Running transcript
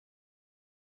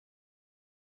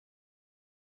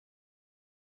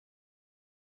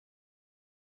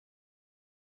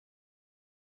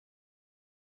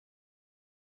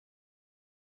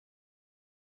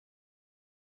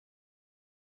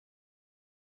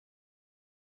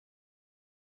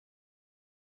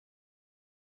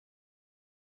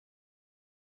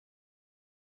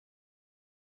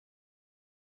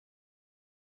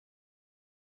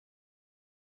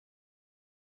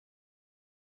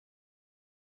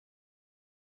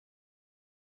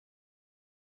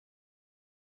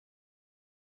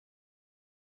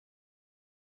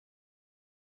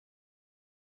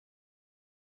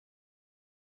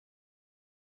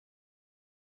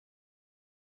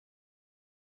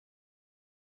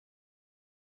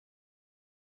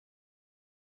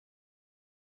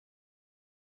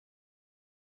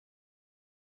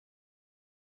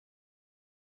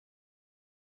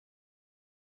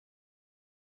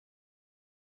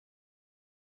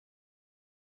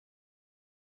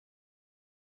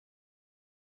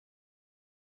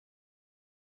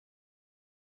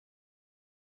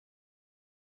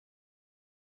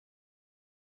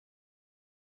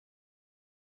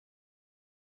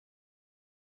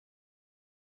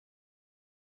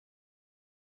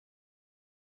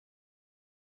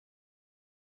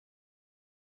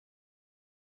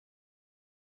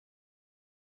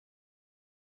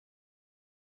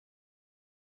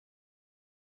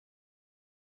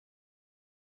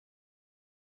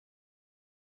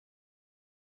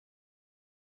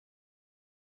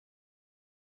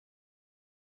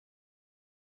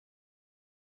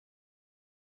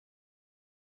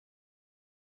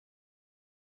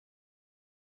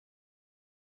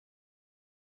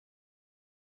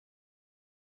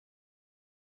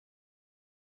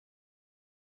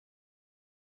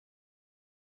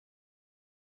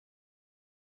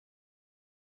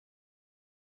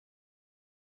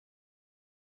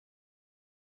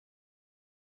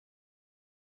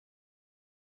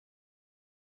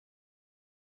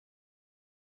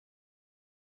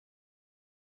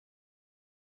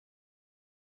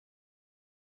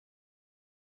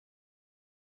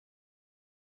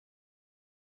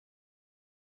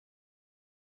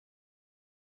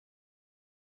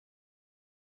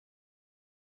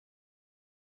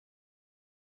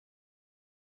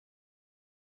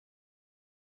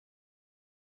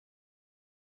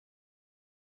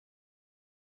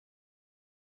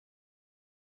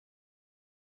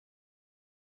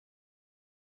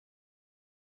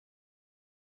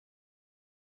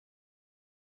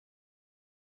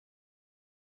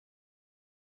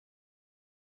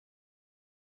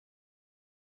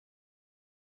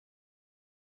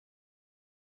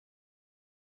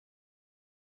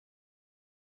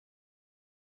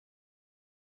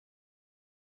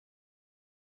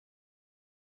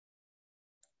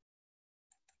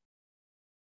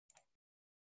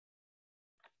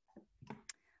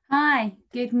Hi,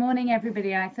 good morning,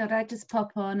 everybody. I thought I'd just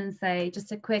pop on and say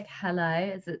just a quick hello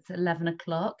as it's 11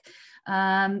 o'clock.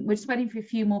 We're just waiting for a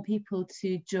few more people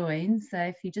to join. So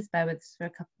if you just bear with us for a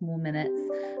couple more minutes,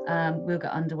 we'll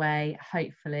get underway,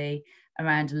 hopefully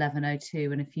around 11:02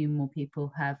 when a few more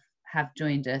people have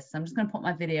joined us. So I'm just going to put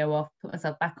my video off, put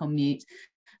myself back on mute,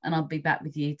 and I'll be back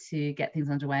with you to get things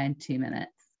underway in 2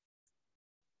 minutes.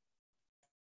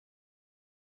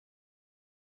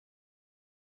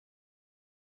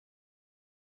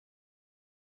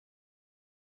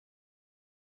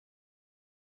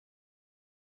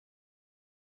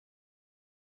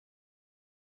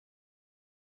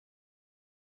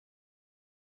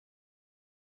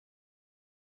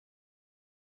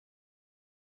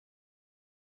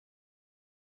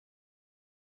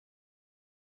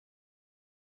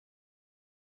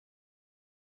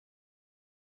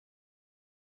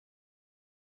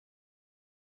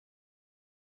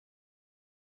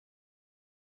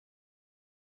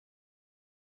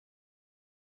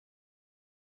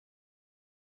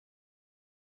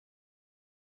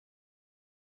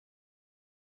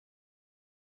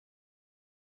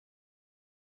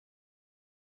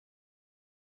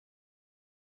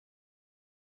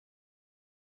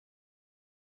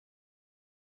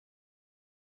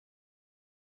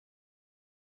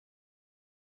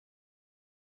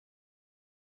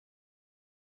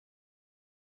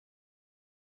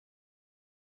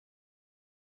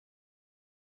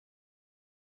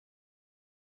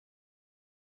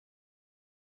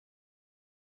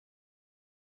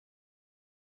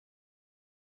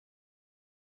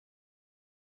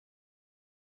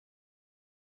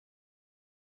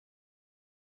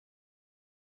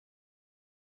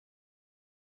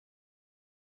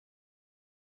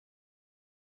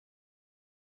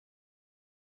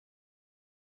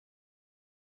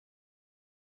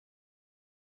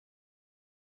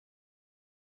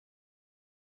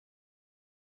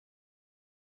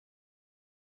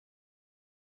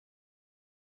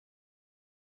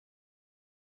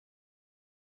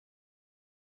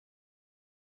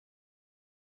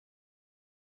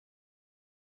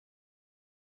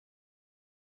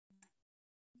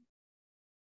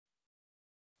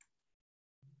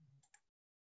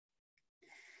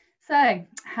 So,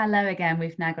 hello again.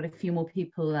 We've now got a few more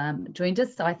people joined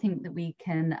us, so I think that we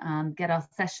can get our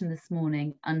session this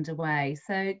morning underway.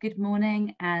 So, good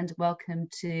morning and welcome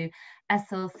to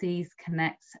SLC's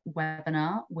Connect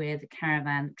webinar with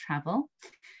Karavan Travel.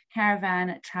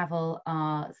 Karavan Travel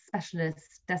are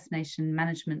specialist destination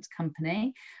management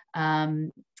company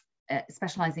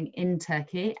specialising in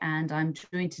Turkey, and I'm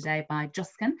joined today by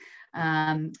Joskin,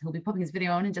 who'll be popping his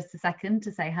video on in just a second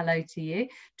to say hello to you.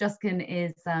 Joskin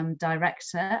is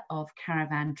director of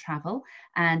Karavan Travel,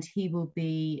 and he will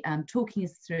be talking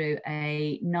us through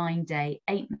a 9-day,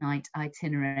 8-night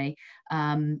itinerary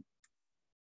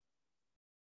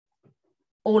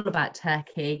all about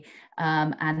Turkey,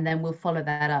 and then we'll follow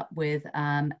that up with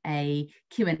a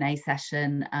Q&A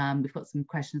session. We've got some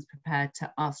questions prepared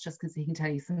to ask just because he can tell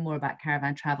you some more about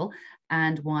Caravan Travel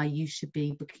and why you should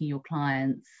be booking your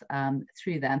clients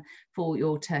through them for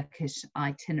your Turkish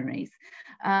itineraries.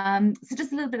 So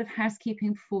just a little bit of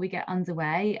housekeeping before we get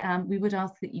underway. We would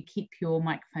ask that you keep your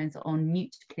microphones on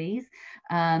mute, please.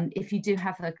 If you do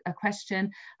have a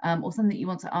question or something that you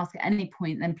want to ask at any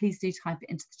point, then please do type it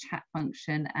into the chat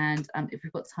function, and if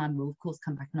we've got time, we'll of course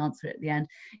come back and answer it at the end.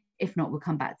 If not, we'll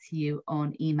come back to you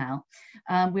on email.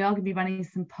 We are going to be running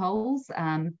some polls,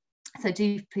 so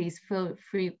do please feel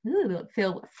free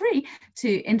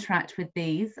to interact with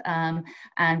these, and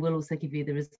we'll also give you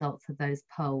the results of those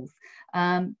polls.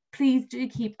 Please do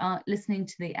keep listening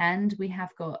to the end. We have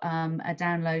got a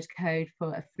download code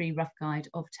for a free rough guide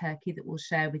of Turkey that we'll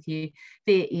share with you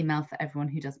via email for everyone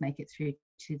who does make it through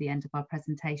to the end of our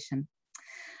presentation.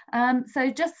 So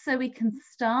just so we can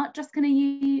start, Joskin, are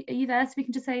you there so we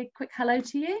can just say a quick hello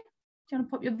to you? Do you want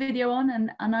to pop your video on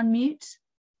and unmute?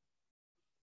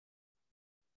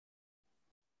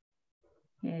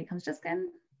 Here comes Joskin.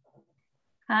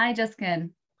 Hi,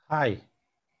 Joskin. Hi.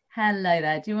 Hello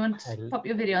there. Do you want to pop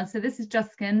your video on? So this is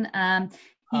Joskin.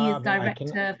 He is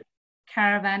director of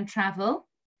Caravan Travel,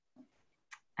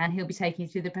 and he'll be taking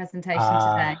you through the presentation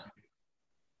today.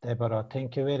 Deborah,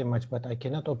 thank you very much, but I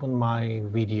cannot open my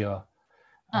video.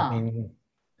 I mean,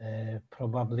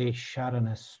 probably Sharon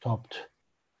has stopped.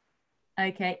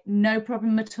 Okay, no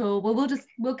problem at all. Well,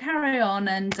 we'll carry on,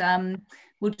 and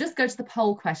we'll just go to the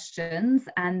poll questions,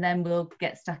 and then we'll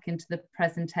get stuck into the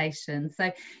presentation.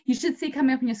 So you should see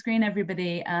coming up on your screen,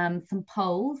 everybody, some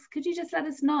polls. Could you just let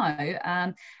us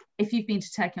know if you've been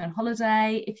to Turkey on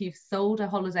holiday, if you've sold a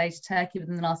holiday to Turkey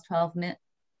within the last 12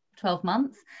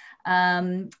 months,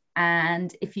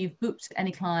 And if you've booked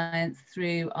any clients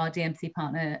through our DMC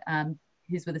partner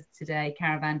who's with us today,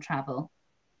 Caravan Travel.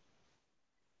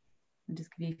 I'll just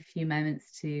give you a few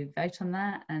moments to vote on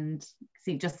that. And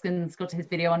see, Justin's got his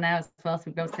video on now as well, so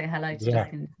we'll be able to say hello to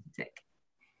Justin. Okay.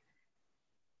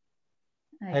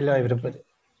 Hello, everybody.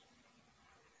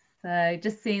 So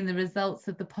just seeing the results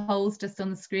of the polls just on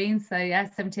the screen. So yeah,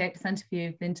 78% of you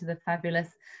have been to the fabulous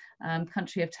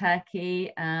country of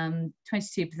Turkey.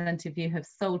 22% of you have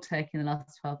sold Turkey in the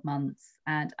last 12 months.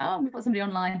 And we've got somebody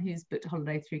online who's booked a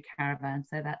holiday through Caravan.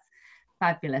 So that's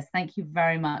fabulous. Thank you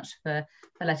very much for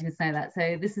letting us know that.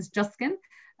 So this is Justin.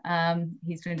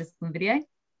 He's joined us on the video.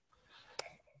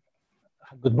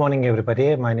 Good morning,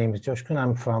 everybody. My name is Coşkun.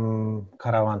 I'm from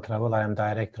Karavan Travel. I am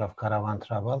director of Karavan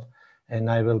Travel,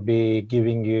 and I will be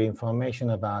giving you information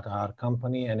about our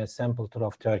company and a sample tour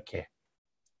of Turkey.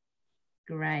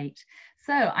 Great.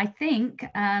 So I think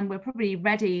we're probably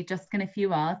ready, Justin, if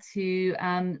you are, to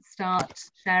start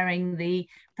sharing the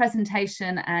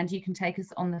presentation, and you can take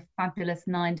us on the fabulous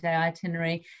 9-day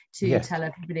itinerary to tell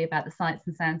everybody about the sights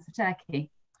and sounds of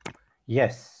Turkey.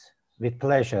 Yes, with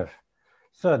pleasure.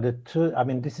 So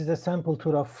this is a sample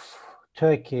tour of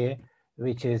Turkey,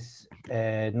 which is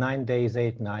 9 days,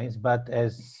 8 nights. But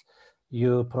as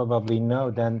you probably know,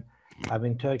 then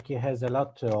Turkey has a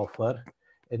lot to offer,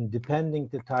 and depending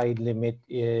the tide limit,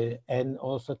 and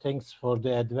also thanks for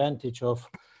the advantage of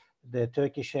the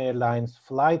Turkish Airlines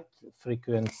flight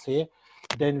frequency,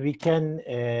 then we can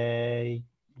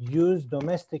use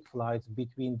domestic flights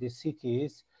between the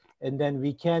cities, and then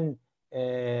we can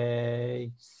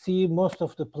see most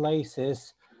of the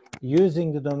places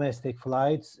using the domestic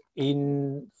flights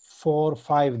in 4 or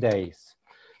 5 days.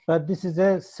 But this is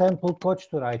a sample coach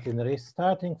tour itinerary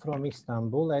starting from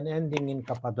Istanbul and ending in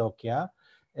Cappadocia.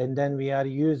 And then we are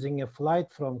using a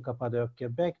flight from Cappadocia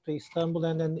back to Istanbul,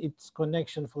 and then its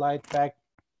connection flight back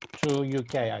to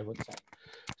UK, I would say.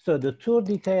 So the tour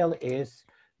detail is,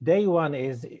 day 1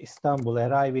 is Istanbul,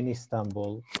 arrive in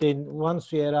Istanbul. Then once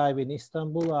we arrive in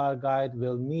Istanbul, our guide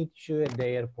will meet you at the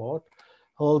airport,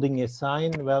 holding a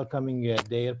sign welcoming you at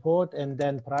the airport, and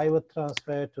then private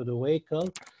transfer to the vehicle.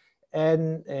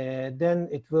 And then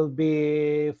it will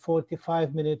be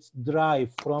 45 minutes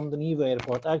drive from the new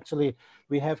airport. Actually,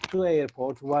 we have 2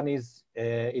 airports. One is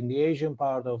in the Asian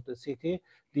part of the city.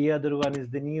 The other one is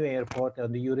the new airport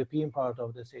on the European part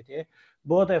of the city.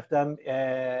 Both of them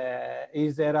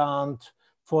is around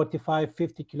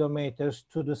 45-50 kilometers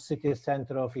to the city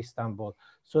center of Istanbul.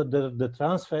 So the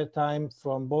transfer time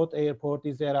from both airports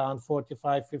is around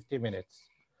 45-50 minutes.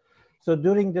 So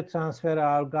during the transfer,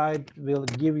 our guide will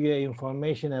give you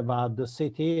information about the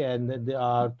city and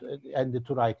the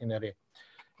tour itinerary.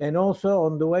 And also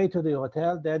on the way to the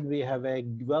hotel, then we have a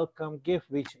welcome gift,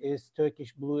 which is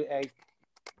Turkish Blue Egg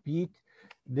Beet.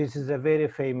 This is a very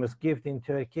famous gift in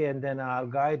Turkey, and then our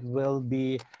guide will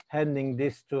be handing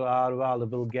this to our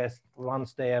valuable guests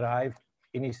once they arrive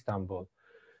in Istanbul.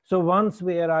 So once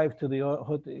we arrive to the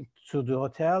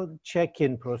hotel,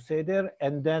 check-in procedure,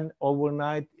 and then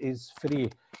overnight is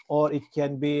free, or it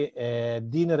can be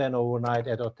dinner and overnight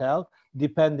at hotel,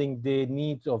 depending the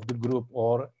needs of the group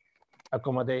or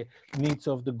accommodate needs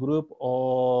of the group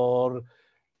or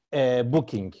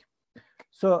booking.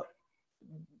 So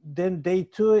then day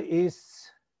 2 is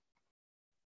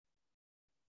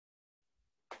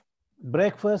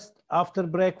breakfast. After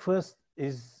breakfast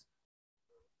is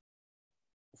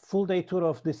full day tour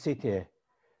of the city,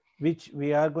 which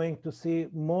we are going to see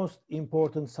most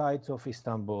important sites of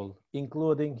Istanbul,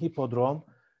 including Hippodrome,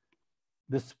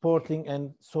 the sporting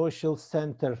and social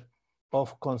center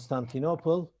of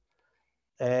Constantinople.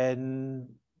 And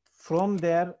from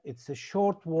there, it's a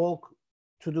short walk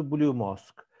to the Blue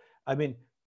Mosque.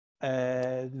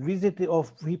 Visit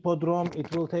of Hippodrome, it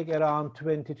will take around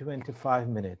 20-25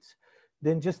 minutes.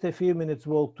 Then just a few minutes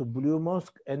walk to Blue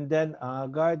Mosque, and then our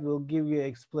guide will give you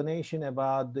explanation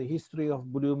about the history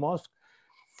of Blue Mosque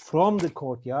from the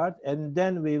courtyard, and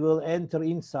then we will enter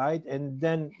inside, and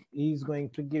then he's going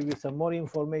to give you some more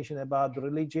information about the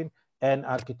religion and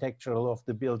architectural of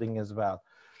the building as well.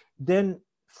 Then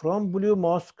from Blue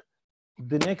Mosque,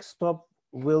 the next stop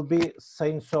will be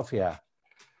Saint Sophia.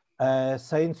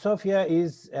 Saint Sophia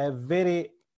is a very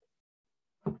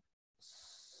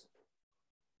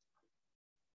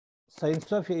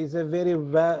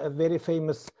very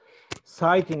famous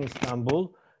site in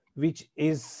Istanbul, which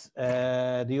is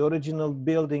the original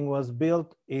building was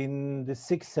built in the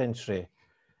 6th century.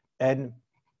 And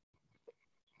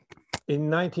in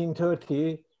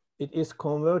 1930, it is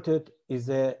converted as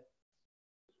a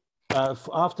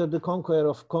after the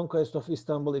conquest of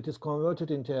Istanbul, it is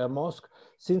converted into a mosque.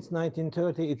 Since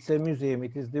 1930, it's a museum.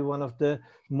 It is one of the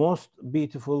most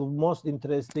beautiful, most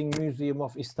interesting museum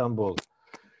of Istanbul.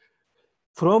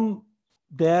 From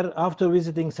there, after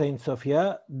visiting Saint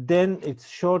Sofia, then it's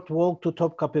short walk to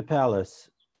Topkapi Palace.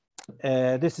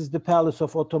 This is the palace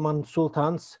of Ottoman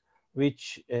sultans,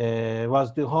 which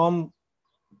was the home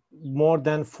more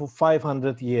than for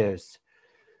 500 years.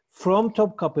 From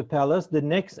Topkapi Palace, the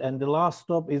next and the last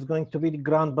stop is going to be the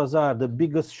Grand Bazaar, the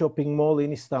biggest shopping mall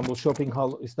in Istanbul, shopping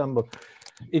hall Istanbul.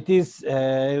 It is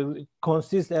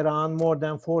consists around more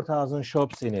than 4,000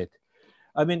 shops in it.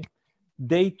 I mean,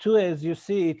 day two, as you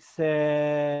see, it's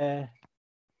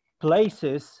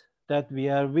places that we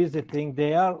are visiting.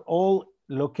 They are all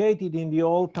located in the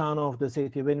old town of the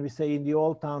city. When we say in the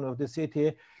old town of the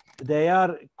city, they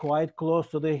are quite close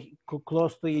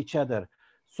to each other.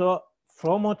 So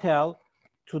from hotel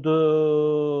to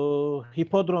the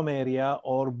Hippodrome area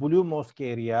or Blue Mosque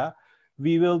area,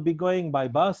 we will be going by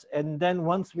bus. And then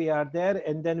once we are there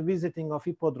and then visiting of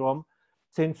Hippodrome,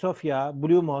 Saint Sofia,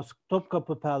 Blue Mosque,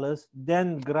 Topkapi Palace,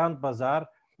 then Grand Bazaar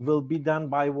will be done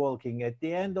by walking. At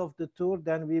the end of the tour,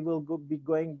 then we will be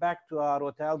going back to our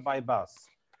hotel by bus.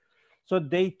 So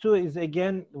day two is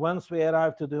again, once we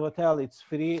arrive to the hotel, it's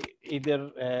free.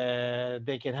 Either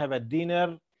they can have a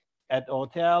dinner at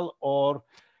hotel or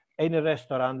any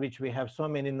restaurant, which we have so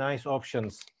many nice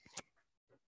options.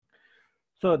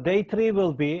 So day three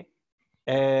will be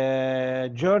a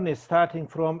journey starting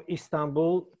from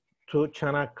Istanbul to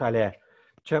Çanakkale.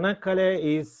 Çanakkale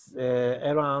is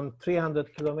around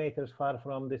 300 kilometers far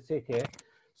from the city.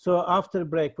 So after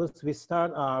breakfast, we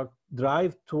start our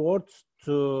drive towards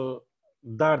to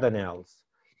Dardanelles,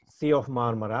 Sea of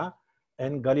Marmara,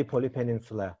 and Gallipoli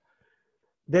Peninsula.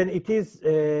 Then it is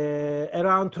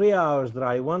around 3 hours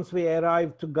drive. Once we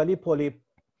arrive to Gallipoli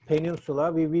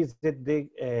Peninsula, we visit the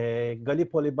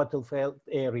Gallipoli battlefield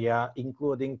area,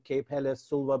 including Cape Helles,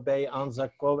 Sulva Bay,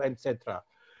 Anzac Cove, etc.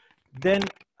 Then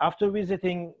after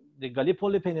visiting the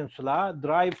Gallipoli Peninsula,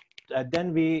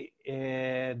 then we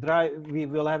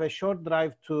will have a short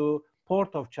drive to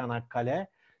port of Çanakkale.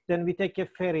 Then we take a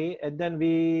ferry and then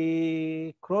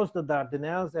we cross the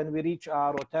Dardanelles and we reach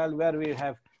our hotel where we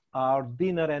have our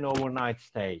dinner and overnight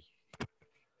stay.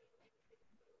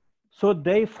 So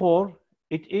day four,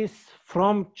 it is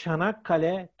from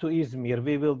Çanakkale to Izmir.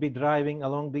 We will be driving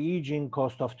along the Aegean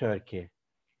coast of Turkey.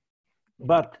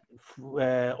 But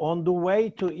on the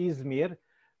way to Izmir,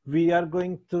 we are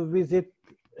going to visit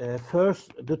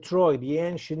first the Troy, the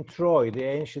ancient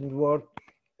World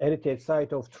Heritage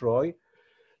Site of Troy.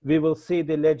 We will see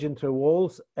the legendary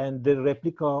walls and the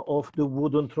replica of the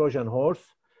wooden Trojan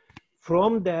horse.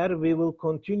 From there, we will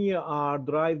continue our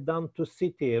drive down to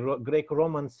city,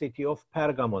 Greek-Roman city of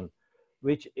Pergamon,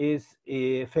 which is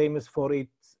famous for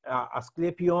its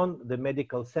Asclepion, the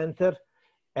medical center,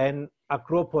 and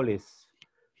Acropolis.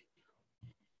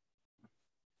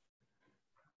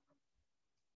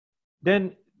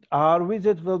 Then our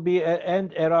visit will be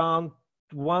end around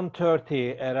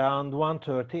 1:30,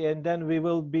 and then we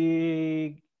will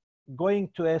be going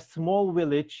to a small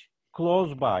village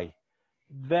close by,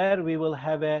 where we will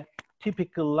have a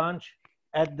typical lunch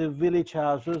at the village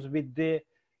houses with the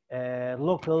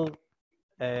local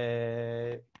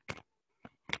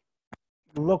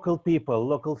people,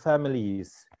 local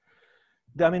families.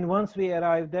 I mean, once we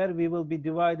arrive there, we will be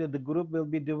divided, the group will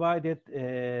be divided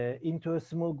into a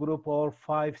small group of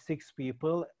 5-6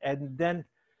 people. And then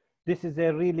this is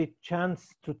a really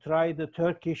chance to try the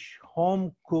Turkish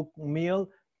home cooked meal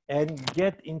and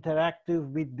get interactive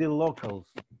with the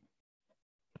locals.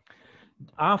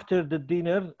 After the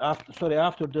dinner,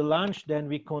 after the lunch, then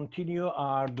we continue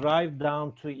our drive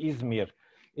down to Izmir.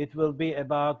 It will be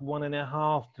about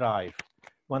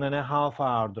 1.5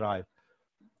 hour drive.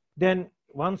 Then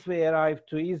once we arrive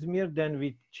to Izmir, then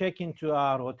we check into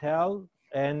our hotel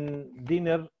and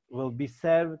dinner will be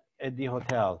served at the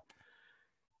hotel.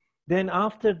 Then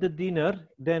after the dinner,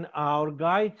 then our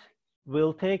guide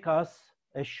will take us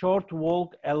a short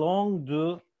walk along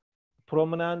the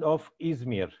promenade of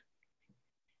Izmir,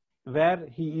 where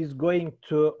he is going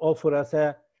to offer us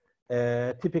a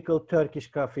typical Turkish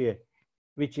coffee,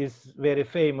 which is very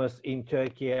famous in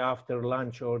Turkey. After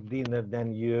lunch or dinner,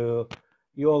 then you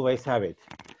always have it.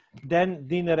 Then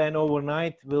dinner and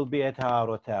overnight will be at our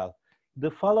hotel. The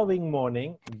following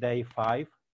morning, day 5,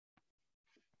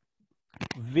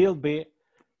 will be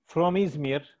from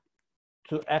Izmir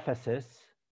to Ephesus,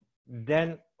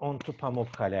 then on to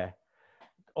Pamukkale.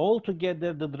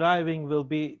 Altogether, the driving will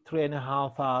be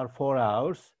 3.5 hours, 4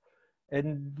 hours.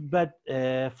 But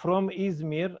from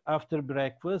Izmir, after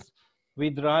breakfast, we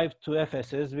drive to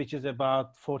Ephesus, which is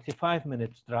about 45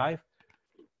 minutes drive.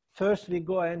 First, we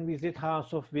go and visit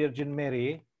House of Virgin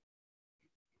Mary,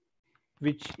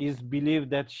 which is believed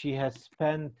that she has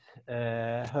spent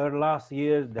her last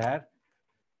year there.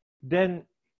 Then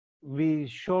we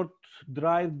short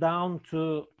drive down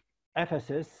to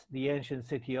Ephesus, the ancient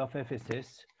city of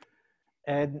Ephesus,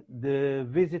 and the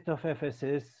visit of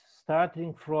Ephesus,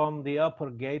 starting from the upper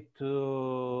gate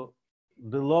to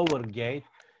the lower gate,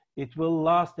 it will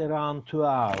last around 2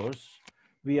 hours.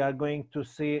 We are going to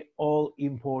see all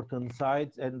important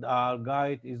sites, and our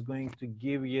guide is going to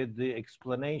give you the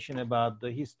explanation about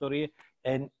the history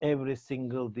and every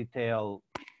single detail.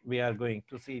 We are going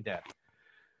to see that.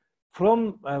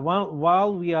 From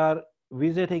while we are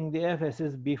visiting the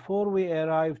Ephesus, before we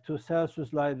arrive to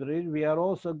Celsus Library, we are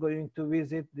also going to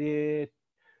visit the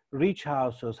rich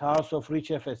houses, House of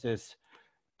Rich Ephesus,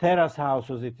 terrace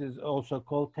houses. It is also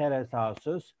called terrace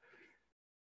houses.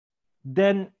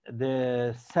 Then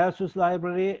the Celsus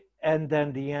Library, and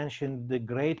then the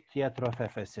Great Theatre of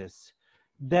Ephesus.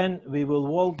 Then we will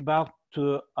walk back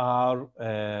to our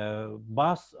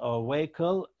bus or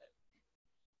vehicle,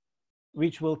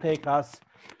 which will take us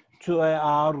to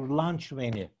our lunch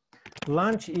menu.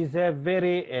 Lunch is a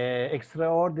very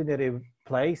extraordinary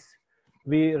place.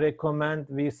 We recommend,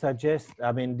 we suggest,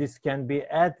 I mean, this can be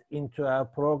added into our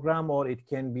program or it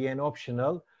can be an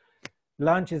optional.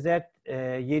 Lunch is at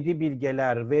Yedi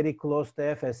Bilgeler, very close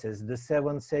to Ephesus, the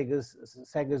Seven Sages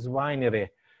Winery.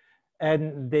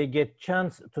 And they get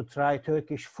chance to try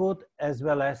Turkish food as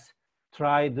well as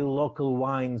try the local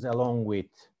wines along with.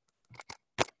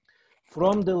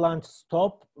 From the lunch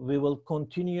stop, we will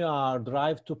continue our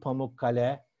drive to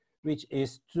Pamukkale, which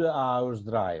is 2 hours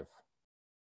drive.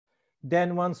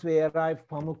 Then once we arrive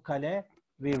Pamukkale,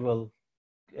 we will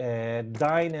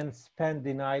dine and spend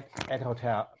the night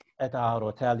at our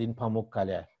hotel in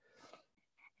Pamukkale.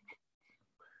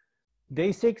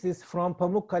 Day 6 is from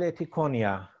Pamukkale to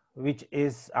Konya, which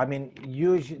is, I mean,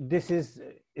 this is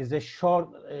a short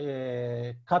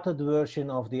cutted version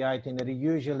of the itinerary.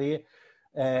 Usually,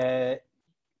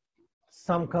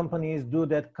 some companies do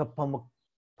that,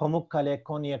 Pamukkale,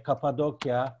 Konya,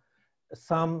 Cappadocia.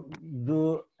 Some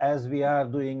do, as we are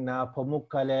doing now,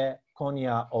 Pamukkale,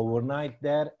 Konya overnight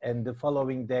there, and the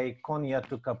following day, Konya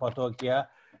to Cappadocia,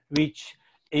 which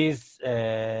is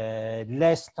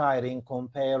less tiring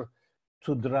compared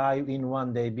to drive in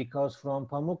one day, because from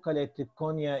Pamukkale to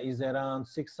Konya is around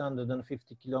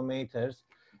 650 kilometers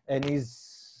and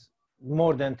is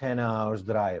more than 10 hours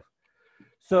drive.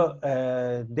 So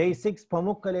day 6,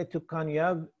 Pamukkale to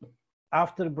Konya.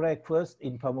 After breakfast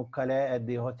in Pamukkale at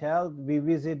the hotel, we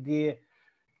visit the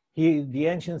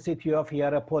ancient city of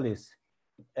Hierapolis,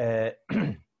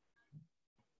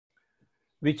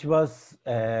 which was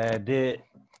the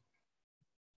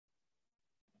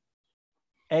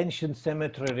ancient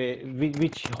cemetery,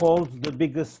 which holds the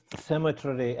biggest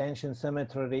cemetery, ancient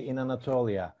cemetery in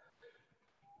Anatolia.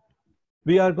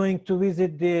 We are going to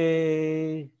visit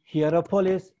the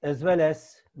Hierapolis, as well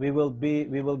as we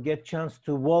will get chance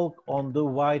to walk on the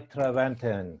white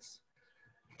travertines.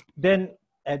 Then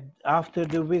after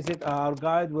the visit, our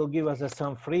guide will give us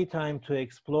some free time to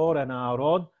explore on our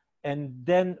own, and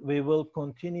then we will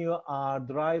continue our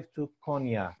drive to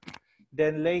Konya.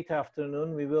 Then late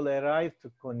afternoon, we will arrive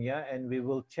to Konya and we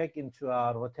will check into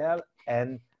our hotel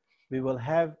and we will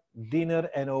have dinner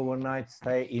and overnight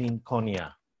stay in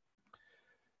Konya.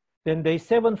 Then day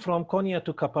 7 from Konya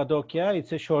to Cappadocia,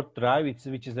 it's a short drive,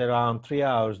 which is around 3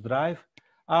 hours drive.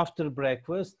 After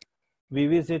breakfast, we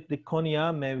visit the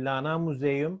Konya Mevlana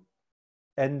Museum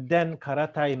and then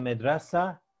Karatay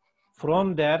Madrasa.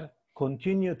 From there,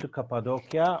 continue to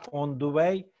Cappadocia. On the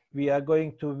way, we are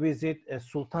going to visit a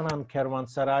Sultanan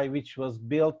Kervansaray, which was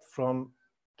built from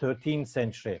 13th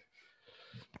century.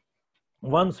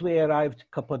 Once we arrive to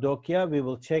Cappadocia, we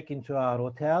will check into our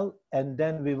hotel and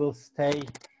then we will stay.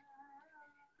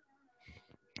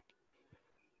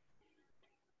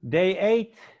 Day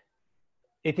 8,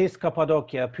 it is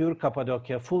Cappadocia, pure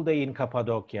Cappadocia, full day in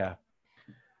Cappadocia.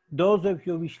 Those of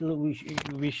you wish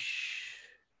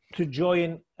to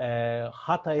join a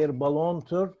hot air balloon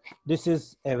tour, this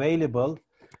is available.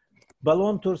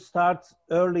 Balloon tour starts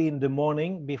early in the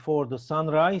morning before the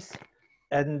sunrise,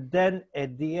 and then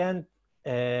at the end,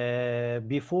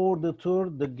 before the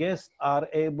tour, the guests are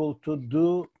able to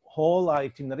do whole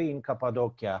itinerary in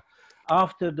Cappadocia.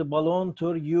 After the balloon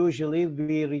tour, usually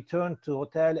we return to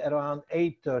hotel around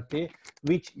 8:30,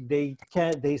 which they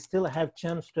still have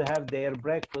chance to have their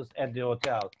breakfast at the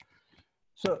hotel.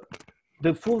 So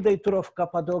The full day tour of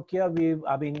Cappadocia,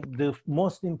 the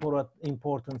most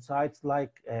important sites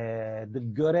like the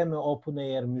Göreme Open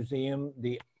Air Museum,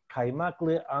 the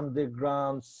Kaymaklı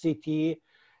Underground City,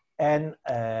 and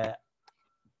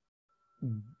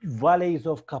valleys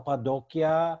of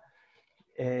Cappadocia,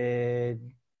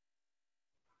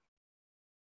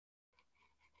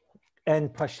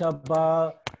 and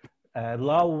Pashaba,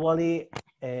 Lav Valley,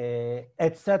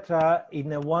 etc.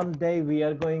 In a one day, we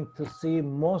are going to see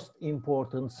most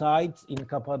important sites in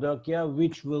Cappadocia,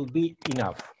 which will be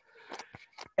enough.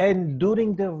 And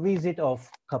during the visit of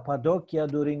Cappadocia,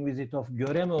 during visit of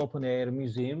Göreme Open Air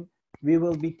Museum, we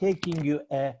will be taking you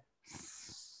a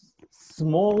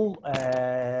small,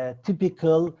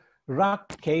 typical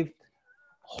rock caved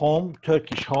home,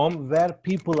 Turkish home, where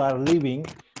people are living,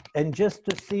 and just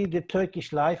to see the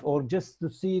Turkish life or just to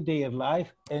see their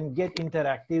life and get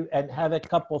interactive and have a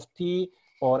cup of tea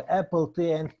or apple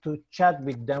tea and to chat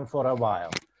with them for a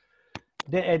while.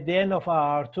 At the end of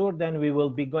our tour, then we will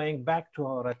be going back to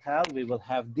our hotel. We will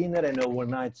have dinner and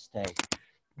overnight stay.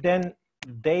 Then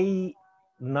day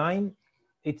 9,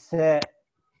 it's a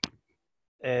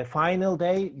final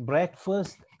day,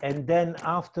 breakfast, and then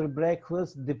after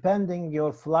breakfast, depending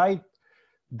your flight,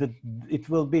 it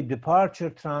will be departure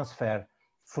transfer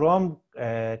from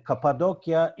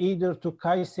Cappadocia either to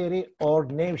Kayseri or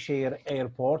Nevşehir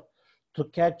airport to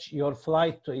catch your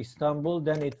flight to Istanbul.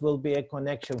 Then it will be a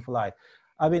connection flight.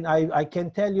 I mean, I can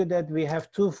tell you that we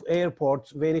have 2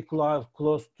 airports very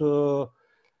close to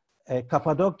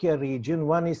Cappadocia region.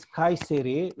 One is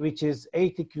Kayseri, which is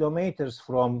 80 kilometers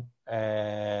from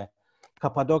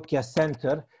Cappadocia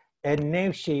center, and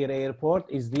Nevşehir airport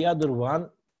is the other one,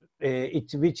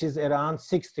 which is around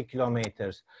 60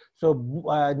 kilometers. So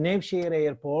Nevşehir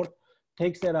airport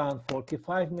takes around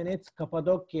 45 minutes.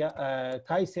 Cappadocia,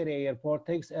 Kayseri airport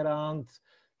takes around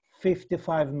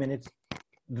 55 minutes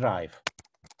drive.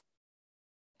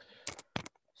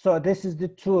 So this is the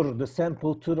tour, the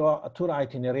sample tour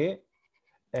itinerary.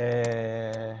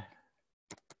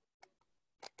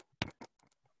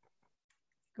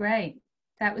 Great.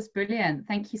 That was brilliant.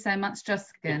 Thank you so much,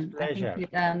 Justin. I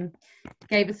think it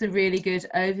gave us a really good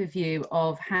overview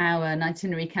of how an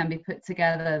itinerary can be put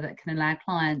together that can allow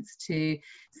clients to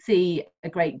see a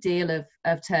great deal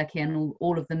of Turkey and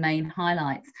all of the main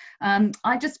highlights.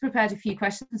 I just prepared a few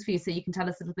questions for you so you can tell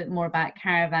us a little bit more about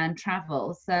Karavan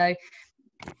Travel. So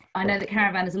I know that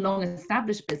Karavan is a long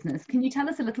established business. Can you tell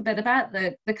us a little bit about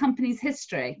the company's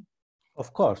history?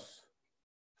 Of course.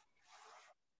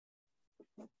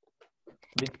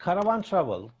 With Karavan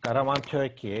Travel, Karavan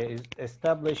Turkey is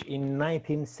established in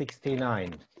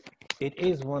 1969. It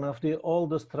is one of the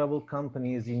oldest travel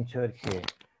companies in Turkey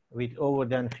with over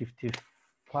than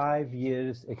 55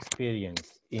 years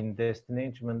experience in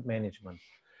destination management.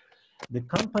 The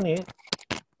company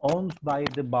owned by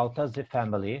the Baltazzi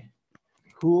family,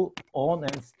 who own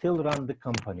and still run the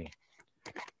company.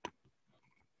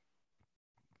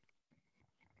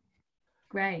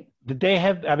 Great. They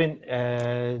have, I mean,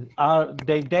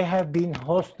 they have been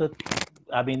hosted,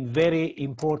 I mean, very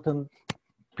important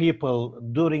people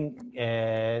during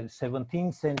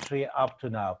 17th century up to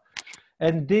now.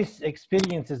 And these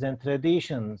experiences and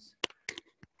traditions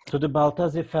to the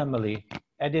Baltazzi family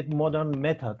added modern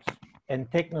methods and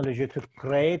technology to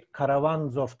create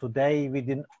caravans of today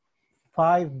within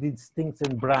 5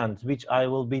 distinct brands, which I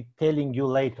will be telling you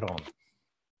later on.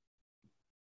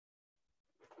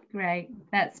 Great,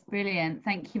 that's brilliant.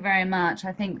 Thank you very much.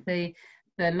 I think the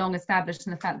long established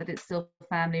and the fact that it's still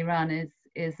family run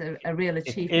is a real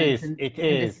achievement in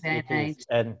this day and age.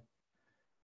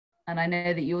 And I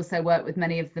know that you also work with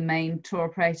many of the main tour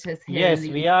operators here. Yes,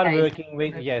 we are working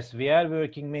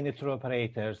with many tour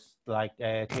operators like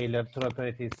tailored tour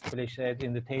operators specialized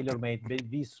in the tailor-made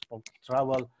bespoke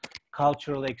travel,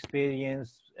 cultural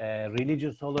experience,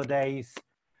 religious holidays,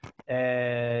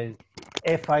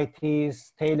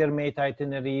 FITs, tailor-made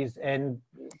itineraries, and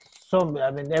some, I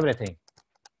mean, everything.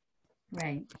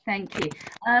 Great, thank you.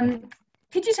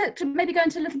 Could you maybe go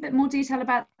into a little bit more detail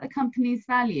about the company's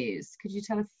values? Could you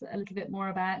tell us a little bit more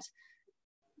about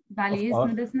values in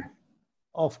the business?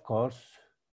 Of course.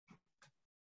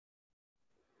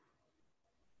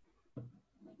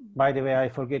 By the way, I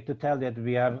forget to tell that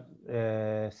we are,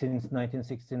 since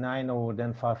 1969, over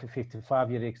than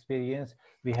 55-year experience.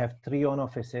 We have 3 own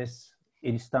offices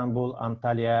in Istanbul,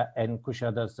 Antalya, and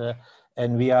Kuşadası,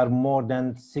 and we are more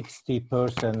than 60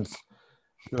 persons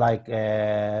like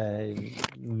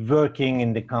working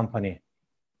in the company.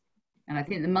 And I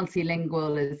think the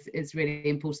multilingual is really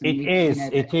important.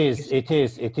 It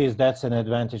is. That's an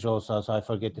advantage also. So I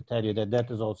forget to tell you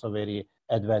that is also very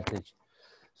advantage.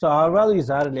 So our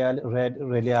values are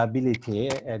reliability,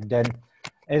 and then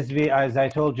as I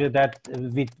told you that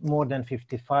with more than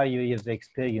 55 years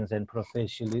experience and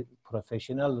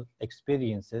professional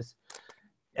experiences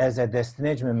as a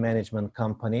destination management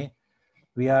company,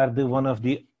 we are one of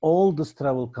the oldest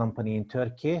travel company in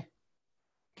Turkey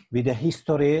with a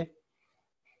history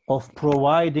of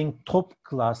providing top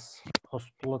class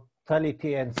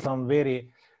hospitality and some very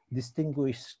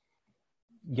distinguished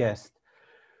guests.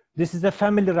 This is a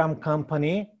family-run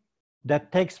company that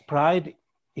takes pride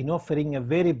in offering a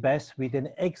very best with an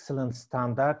excellent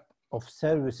standard of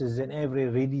services in every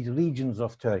regions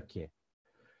of Turkey.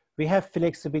 We have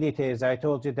flexibility, as I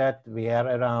told you, that we are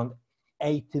around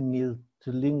 80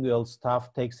 multilingual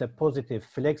staff, takes a positive,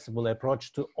 flexible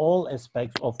approach to all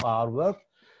aspects of our work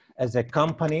as a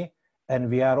company, and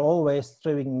we are always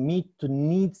striving to meet the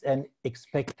needs and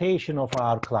expectation of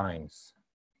our clients.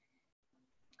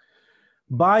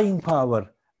 Buying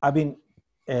power. I mean,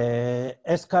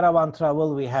 as Karavan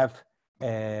Travel, we have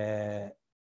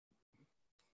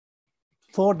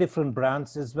 4 different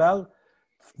brands as well.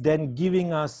 Then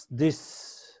giving us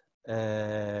this, we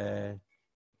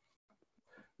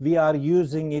are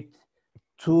using it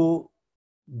to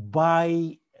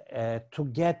buy, to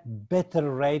get better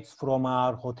rates from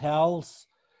our hotels,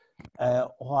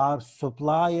 our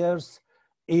suppliers.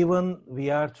 Even we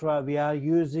are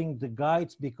using the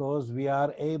guides because we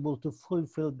are able to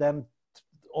fulfill them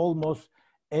almost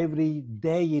every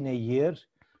day in a year,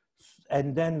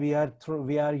 and then we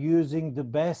are using the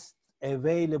best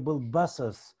available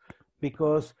buses,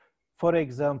 because, for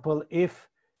example, if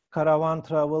Karavan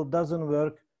Travel doesn't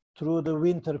work through the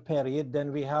winter period,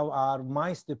 then we have our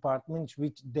MICE department,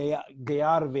 which they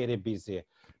are very busy.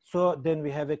 So then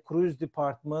we have a cruise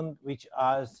department, which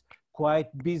is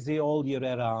quite busy all year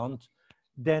around.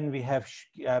 Then we have,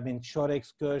 shore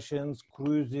excursions,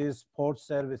 cruises, port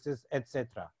services,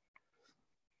 etc.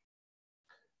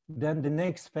 Then the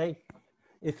next page,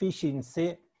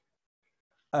 efficiency.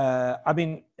 Our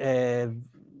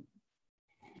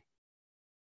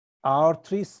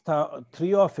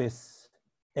three offices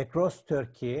across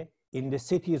Turkey in the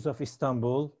cities of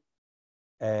Istanbul,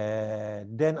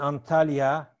 then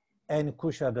Antalya and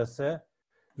Kuşadası,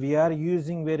 we are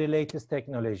using very latest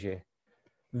technology.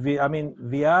 We have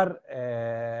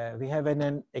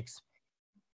an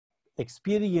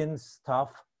experienced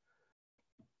staff.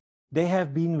 They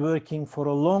have been working for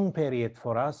a long period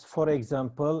for us. For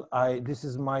example, this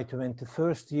is my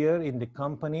 21st year in the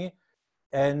company,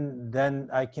 and then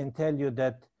I can tell you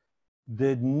that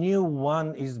the new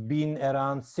one is been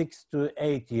around 6 to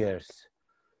 8 years.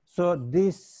 So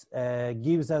this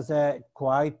gives us a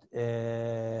quite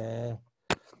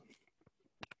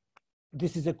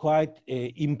this is a quite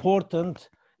important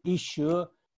issue.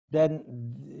 Then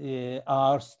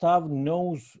our staff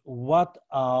knows what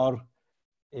our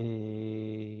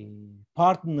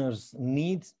partners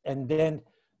needs, and then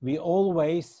we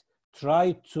always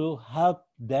try to help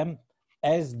them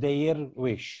as their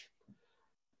wish.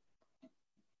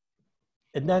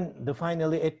 And then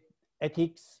finally,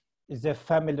 ethics is a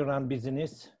family-run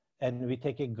business, and we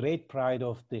take a great pride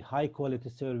of the high-quality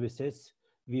services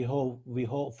we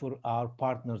hope for our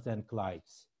partners and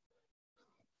clients.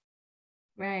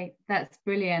 Great, that's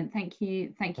brilliant. Thank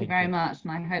you very much.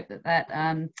 And I hope that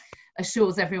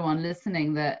assures everyone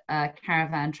listening that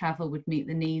Karavan Travel would meet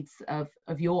the needs of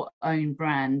your own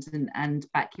brand and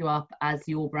back you up as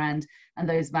your brand, and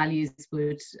those values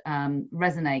would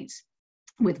resonate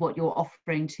with what you're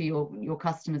offering to your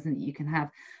customers, and that you can have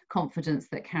confidence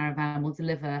that Karavan will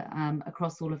deliver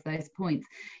across all of those points.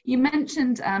 You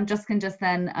mentioned, Justin, just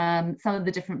then some of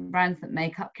the different brands that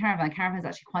make up Karavan. Karavan is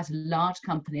actually quite a large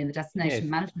company, and the destination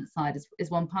management side is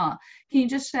one part. Can you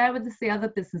just share with us the other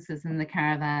businesses in the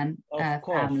Karavan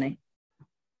family?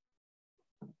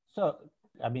 So,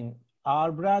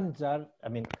 our brands are,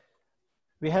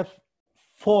 we have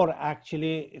 4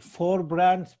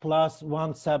 brands plus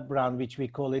 1 sub-brand, which we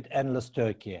call it Endless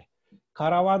Turkey.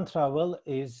 Karavan Travel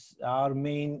is our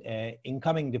main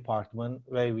incoming department,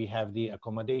 where we have the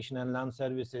accommodation and land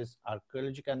services,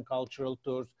 archaeological and cultural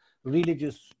tours,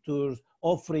 religious tours,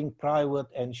 offering private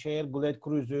and shared bullet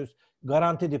cruises,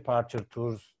 guaranteed departure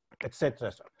tours,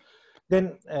 etc.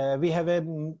 Then we have a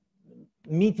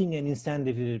meeting and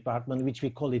incentive department, which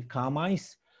we call it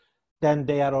KAMICE. Then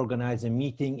they are organizing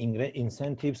meeting,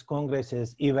 incentives,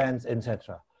 congresses, events,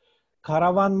 etc.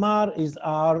 Karavan Mar is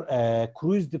our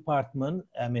cruise department.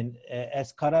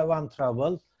 As Karavan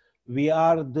Travel, we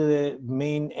are the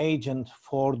main agent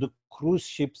for the cruise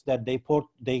ships that they port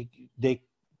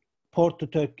to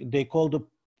Turkey. They call the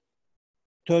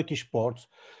Turkish ports.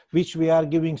 which we are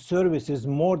giving services.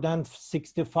 More than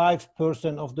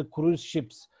 65% of the cruise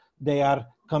ships, they are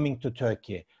coming to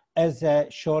Turkey as a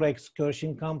shore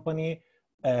excursion company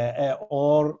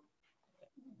or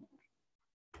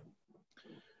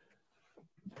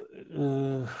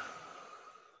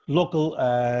local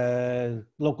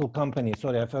company.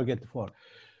 Sorry, I forget the form.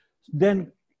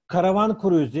 Then Karavan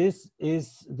Cruises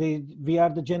is we are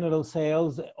the general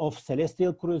sales of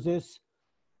Celestial Cruises.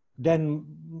 Then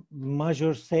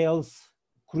major sales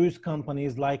cruise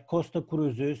companies like Costa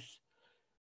Cruises.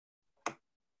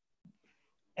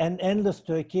 And Endless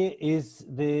Turkey is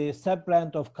the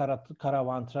sub-brand of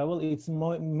Karavan Travel. It's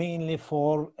mainly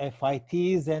for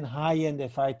FITs and high-end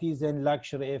FITs and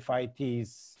luxury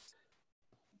FITs.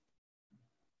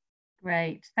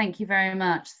 Great, thank you very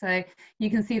much. So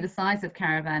you can see the size of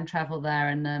Caravan Travel there,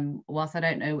 and whilst I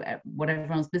don't know what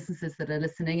everyone's businesses that are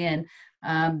listening in,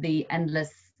 the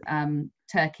Endless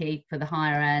Turkey for the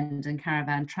higher end and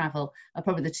Caravan Travel are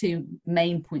probably the two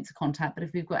main points of contact. But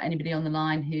if we've got anybody on the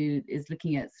line who is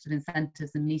looking at sort of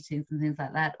incentives and meetings and things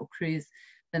like that, or cruise,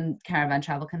 then Caravan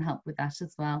Travel can help with that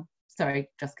as well. Sorry,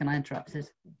 Jessica, I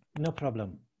interrupted. No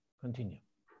problem, continue.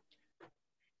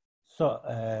 So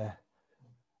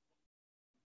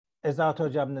as I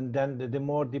told you, then the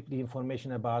more deeply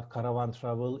information about Karavan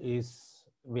Travel is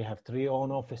we have 3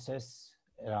 own offices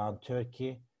around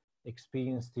Turkey,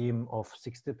 experienced team of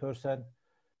 60%,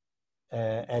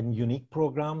 and unique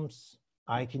programs,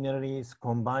 itineraries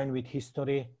combined with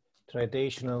history,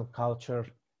 traditional culture,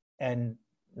 and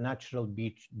natural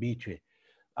beauty.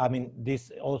 I mean,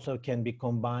 this also can be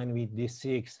combined with the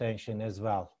sea extension as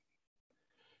well.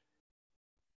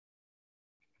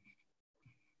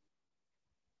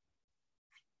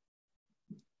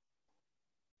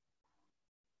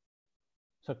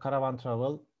 So Karavan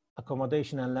Travel,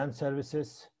 accommodation and land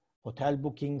services, hotel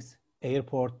bookings,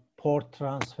 airport, port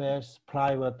transfers,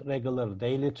 private, regular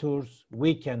daily tours,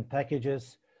 weekend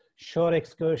packages, shore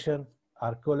excursion,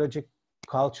 archaeological,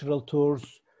 cultural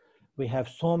tours. We have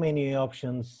so many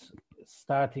options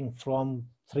starting from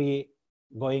 3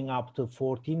 going up to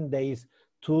 14 days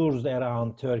tours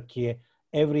around Turkey,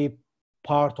 every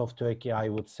part of Turkey, I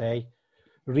would say.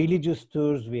 Religious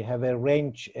tours, we have a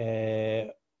range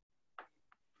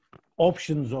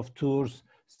options of tours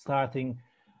starting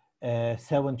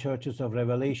 7 churches of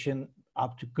Revelation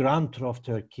up to Grand Tour of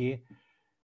Turkey,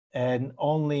 and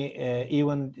only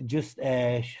even just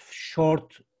a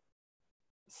short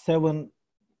 7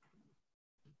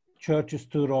 churches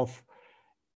tour of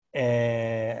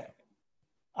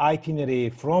itinerary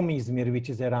from Izmir, which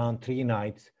is around 3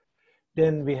 nights.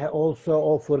 Then we also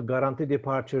offer guaranteed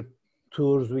departure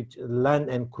tours, which land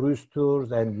and cruise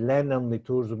tours and land only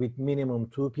tours with minimum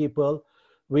 2 people.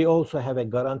 We also have a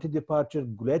guaranteed departure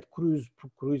Gulet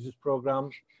cruises program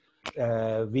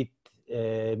with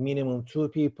minimum 2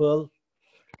 people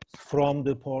from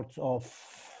the ports of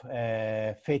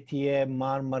Fethiye,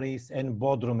 Marmaris, and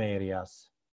Bodrum areas.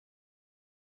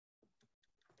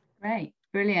 Great,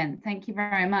 brilliant. Thank you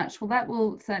very much. Well, that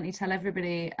will certainly tell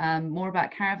everybody more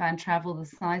about Caravan Travel, the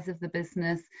size of the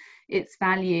business, its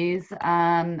values,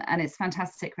 and its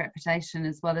fantastic reputation,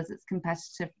 as well as its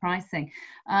competitive pricing.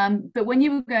 But when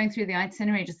you were going through the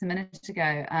itinerary just a minute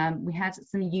ago, we had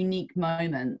some unique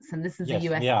moments, and this is a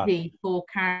USP for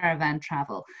Caravan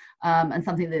Travel, and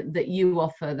something that you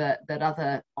offer that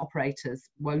other operators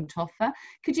won't offer.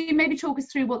 Could you maybe talk us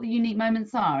through what the unique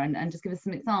moments are and just give us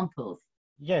some examples?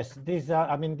 Yes, these are,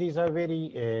 I mean, these are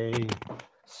very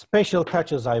special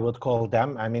touches, I would call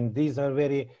them. I mean, these are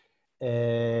very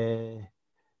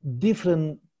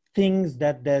different things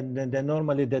that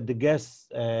normally that the guests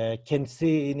can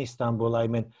see in Istanbul. I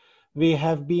mean, we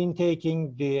have been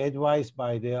taking the advice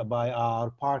by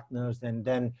our partners and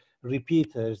then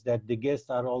repeaters that the guests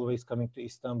are always coming to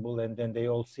Istanbul and then they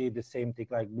all see the same thing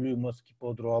like Blue Mosque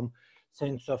Hippodrome,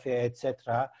 Saint Sophia,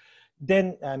 etc.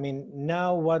 Then, I mean,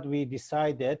 now what we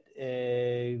decided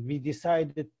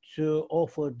to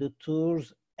offer the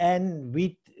tours and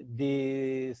with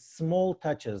the small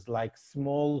touches, like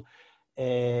small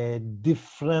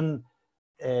different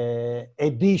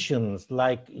additions,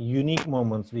 like unique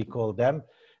moments, we call them.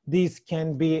 These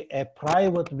can be a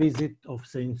private visit of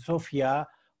Saint Sophia,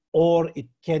 or it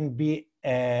can be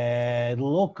a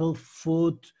local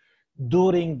food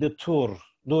during the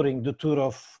tour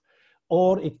of,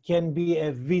 or it can be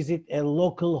a visit, a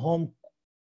local home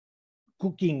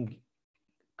cooking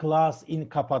class in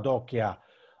Cappadocia,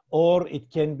 or it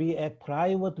can be a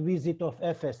private visit of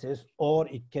Ephesus, or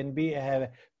it can be a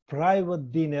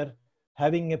private dinner,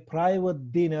 having a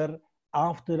private dinner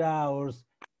after hours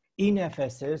in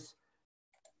Ephesus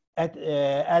at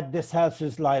the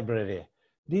Celsius Library.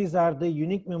 These are the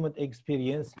unique moment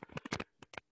experience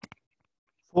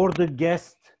for the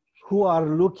guests who are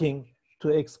looking to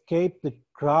escape the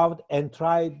crowd and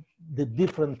try the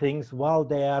different things while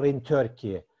they are in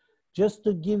Turkey. Just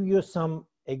to give you some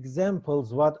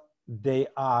examples what they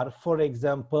are, for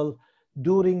example,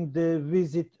 during the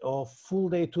visit of full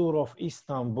day tour of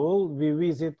Istanbul, we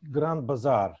visit Grand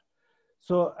Bazaar.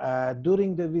 So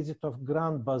during the visit of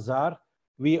Grand Bazaar,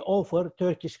 we offer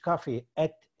Turkish coffee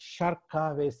at Shark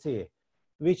Kahvesi,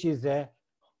 which is a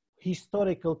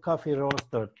historical coffee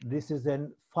roaster. This is a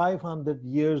 500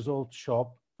 years old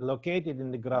shop located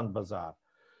in the Grand Bazaar.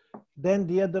 Then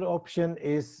the other option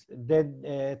is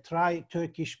that try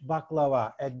Turkish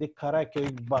baklava at the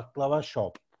Karaköy baklava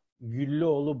shop,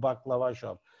 Güllüoğlu baklava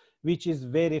shop, which is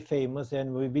very famous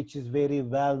and which is very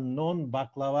well-known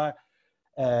baklava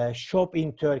shop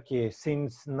in Turkey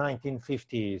since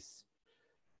 1950s.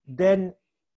 Then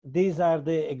these are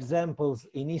the examples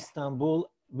in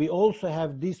Istanbul. We also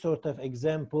have these sort of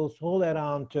examples all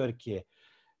around Turkey.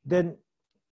 Then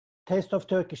Taste of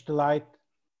Turkish Delight,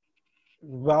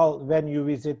 well, when you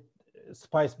visit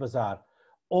Spice Bazaar,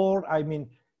 or I mean,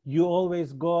 you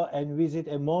always go and visit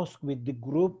a mosque with the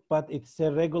group, but it's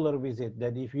a regular visit.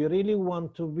 That if you really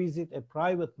want to visit a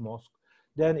private mosque,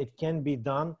 then it can be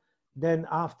done. Then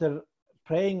after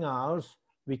praying hours,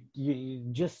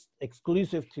 just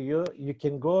exclusive to you, you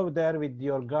can go there with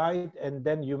your guide, and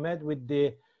then you met with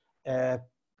the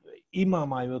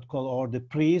imam, I would call, or the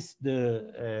priest,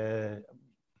 the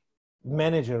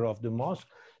manager of the mosque.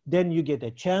 Then you get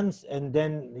a chance, and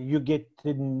then you get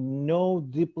to know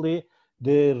deeply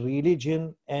the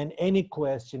religion, and any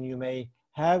question you may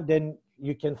have, then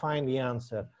you can find the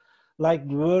answer. Like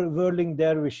whirling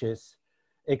dervishes,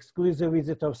 exclusive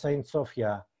visit of Saint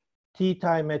Sophia, tea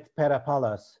time at Pera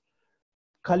Palace,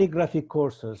 calligraphy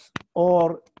courses,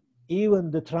 or even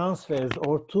the transfers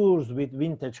or tours with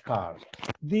vintage cars.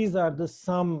 These are the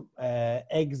some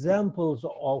examples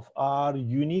of our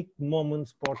unique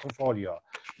moments portfolio.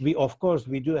 Of course,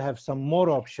 we do have some more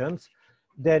options.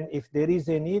 Then if there is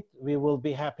a need, we will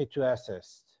be happy to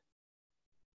assist.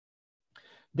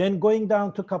 Then going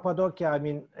down to Cappadocia, I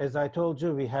mean, as I told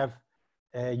you, we have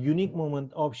unique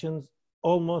moment options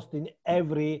almost in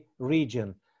every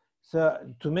region. So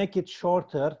to make it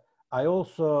shorter, I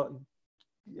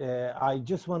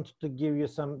just wanted to give you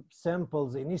some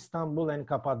samples in Istanbul and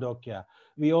Cappadocia.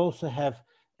 We also have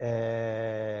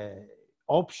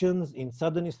options in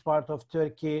southernest part of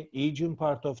Turkey, Aegean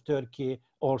part of Turkey,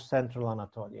 or central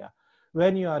Anatolia.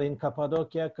 When you are in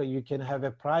Cappadocia, you can have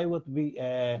a private,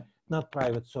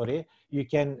 you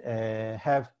can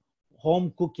have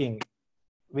home cooking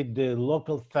with the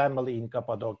local family in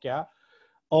Cappadocia,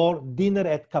 or dinner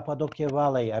at Cappadocia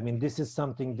Valley. I mean, this is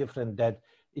something different, that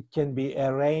it can be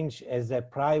arranged as a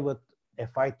private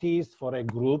FITs for a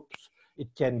groups.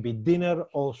 It can be dinner,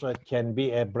 also it can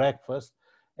be a breakfast.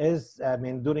 As I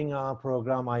mean, during our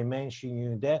program, I mentioned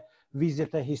you that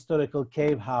visit a historical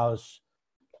cave house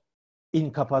in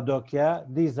Cappadocia.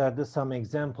 These are some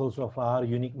examples of our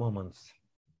unique moments.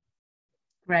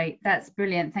 Great, that's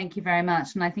brilliant. Thank you very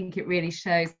much. And I think it really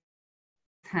shows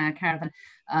how Karavan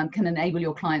can enable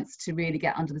your clients to really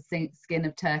get under the skin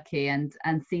of Turkey and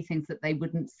see things that they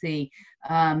wouldn't see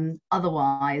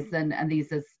otherwise. And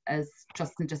these, as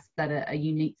Justin just said, are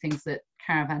unique things that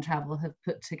Karavan Travel have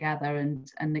put together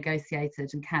and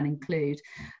negotiated and can include.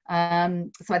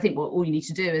 So I think all you need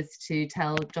to do is to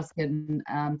tell Justin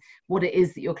what it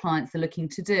is that your clients are looking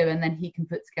to do, and then he can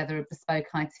put together a bespoke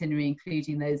itinerary,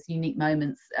 including those unique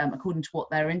moments according to what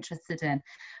they're interested in.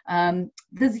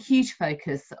 There's a huge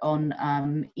focus on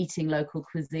eating local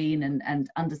cuisine and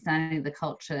understanding the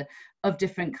culture of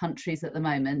different countries at the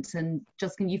moment. And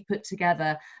Justin, you've put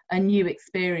together a new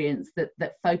experience that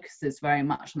focuses very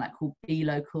much on that, called Be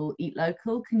Local, Eat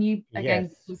Local. Can you again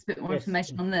give us a bit more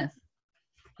information on this?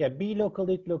 Yeah, Be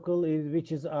Local, Eat Local,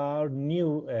 which is our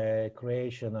new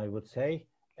creation, I would say.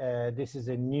 This is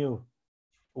a new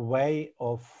way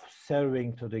of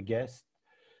serving to the guest.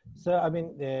 So, I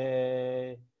mean,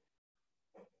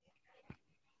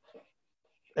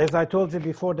 as I told you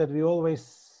before, that we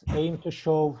always aim to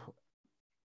show.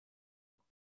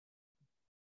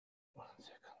 One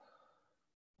second,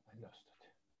 I lost it.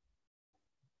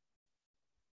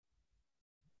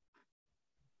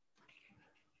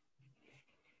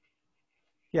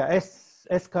 Yeah,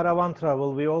 as Karavan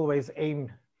Travel, we always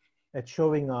aim at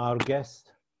showing our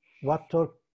guests what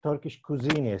Turkish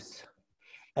cuisine is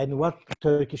and what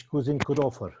Turkish cuisine could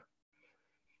offer,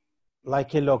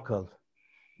 like a local.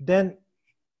 Then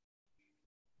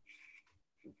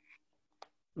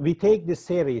we take this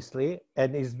seriously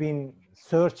and it's been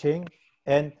searching,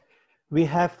 and we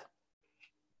have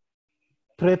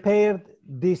prepared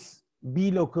this be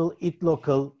local, eat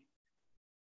local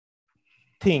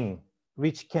thing,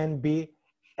 which can be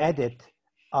added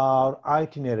our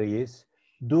itineraries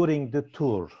during the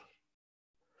tour.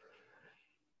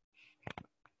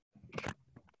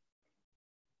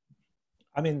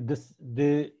 I mean,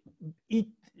 the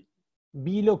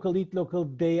be local, eat local,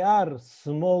 they are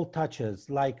small touches,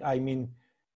 like, I mean,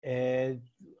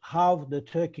 how the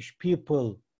Turkish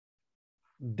people,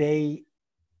 they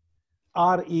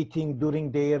are eating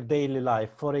during their daily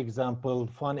life. For example,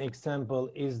 fun example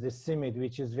is the simit,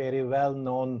 which is very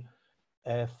well-known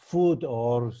food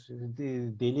or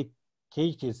the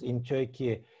delicacies in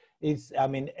Turkey. It's, I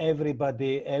mean,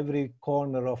 everybody, every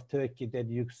corner of Turkey that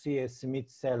you see a simit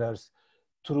sellers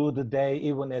through the day,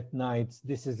 even at night.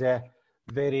 This is a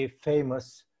very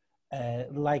famous,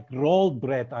 like rolled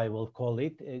bread, I will call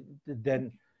it.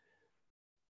 Then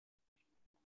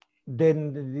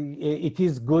it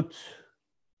is good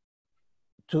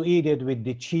to eat it with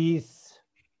the cheese.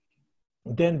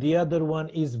 Then the other one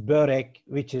is börek,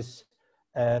 which is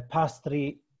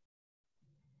pastry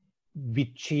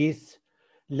with cheese.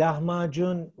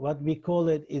 Lahmacun, what we call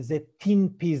it, is a thin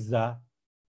pizza.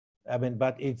 I mean,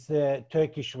 but it's a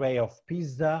Turkish way of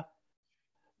pizza,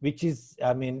 which is,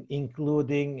 I mean,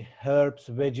 including herbs,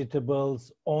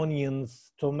 vegetables,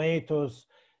 onions, tomatoes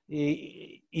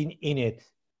in it.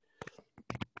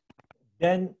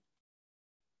 Then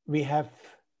we have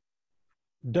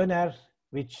döner,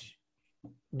 which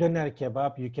döner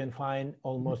kebab you can find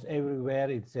almost everywhere.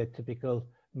 It's a typical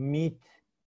meat,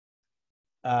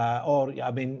 or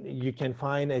I mean, you can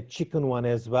find a chicken one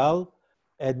as well.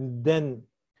 And then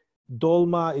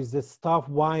dolma is the stuffed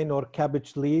wine or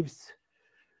cabbage leaves.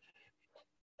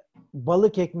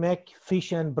 Balık ekmek,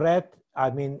 fish and bread. I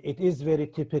mean, it is very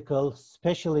typical,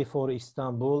 especially for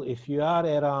Istanbul. If you are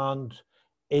around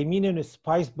Eminönü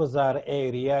Spice Bazaar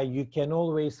area, you can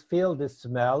always feel the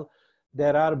smell.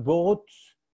 There are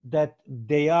boats that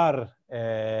they are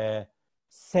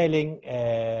selling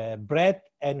bread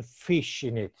and fish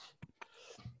in it.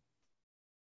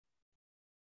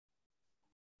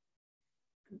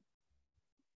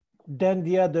 Then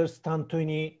the others,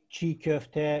 tantuni, çiğ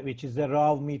köfte, which is a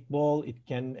raw meatball. It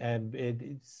can,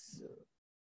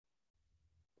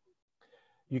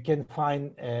 you can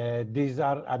find, these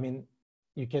are, I mean,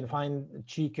 you can find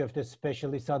çiğ köfte,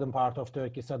 especially southern part of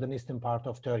Turkey, southern eastern part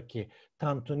of Turkey.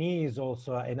 Tantuni is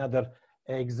also another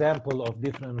example of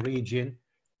different region.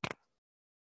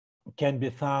 Can be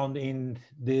found in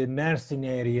the Mersin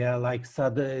area, like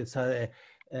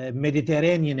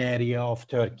Mediterranean area of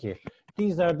Turkey.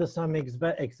 These are the some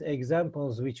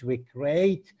examples which we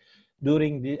create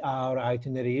during our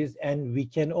itineraries, and we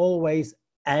can always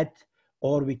add,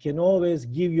 or we can always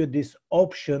give you this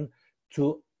option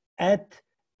to add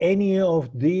any of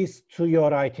these to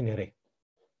your itinerary.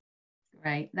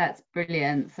 Right, that's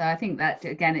brilliant. So I think that,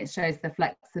 again, it shows the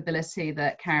flexibility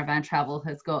that Caravan Travel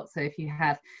has got. So if you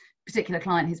have a particular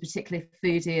client who's particularly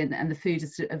foodie and the food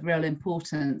is of real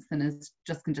importance, then as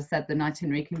Justin just said, the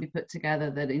itinerary can be put together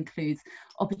that includes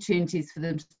opportunities for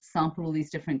them to sample all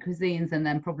these different cuisines, and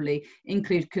then probably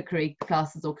include cookery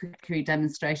classes or cookery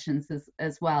demonstrations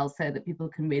as well, so that people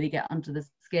can really get under the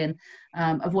skin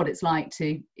of what it's like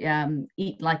to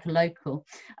eat like a local.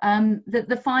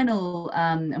 The final,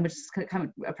 and we're just kind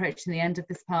of approaching the end of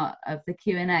this part of the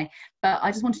Q&A, but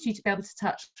I just wanted you to be able to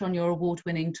touch on your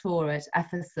award-winning tour at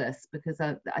Ephesus, because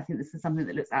I think this is something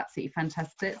that looks absolutely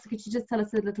fantastic. So could you just tell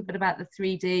us a little bit about the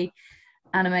 3D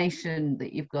animation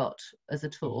that you've got as a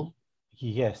tour?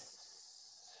 Yes.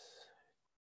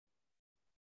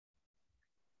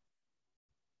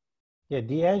 Yeah,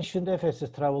 the ancient Ephesus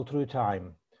travel through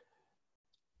time.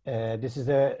 This is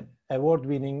a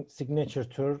award-winning signature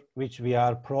tour, which we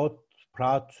are proud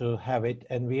to have it.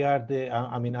 And we are the,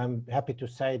 I mean, I'm happy to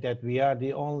say that we are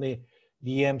the only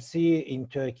DMC in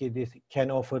Turkey that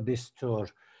can offer this tour.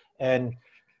 And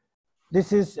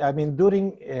this is, I mean,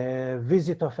 during a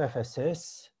visit of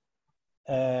Ephesus,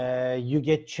 you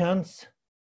get chance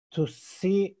to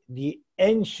see the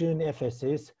ancient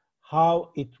Ephesus,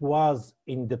 how it was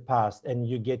in the past, and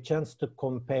you get chance to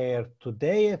compare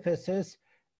today Ephesus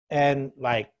and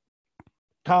like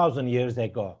 1,000 years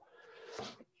ago.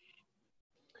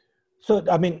 So,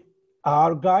 I mean,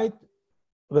 our guide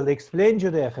will explain you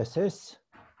the Ephesus.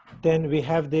 Then we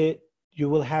have you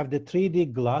will have the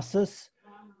 3D glasses.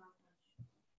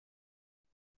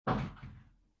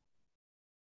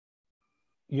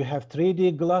 You have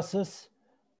 3D glasses,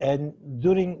 and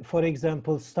during, for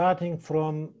example, starting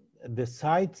from the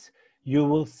sites, you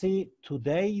will see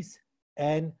today's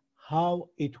and how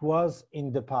it was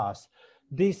in the past.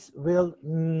 this will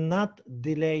not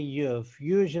delay you.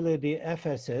 Usually the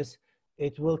FSS,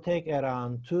 it will take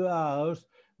around 2 hours.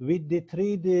 With the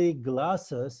 3D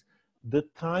glasses, the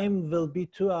time will be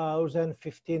 2 hours and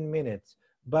 15 minutes,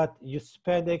 but you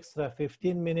spend extra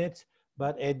 15 minutes,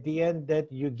 but at the end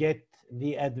that you get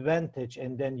the advantage,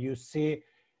 and then you see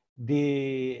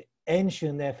the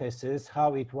ancient FSS,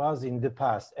 how it was in the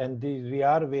past. And we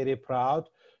are very proud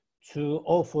to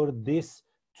offer this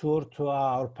tour to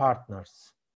our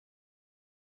partners.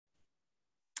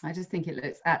 I just think it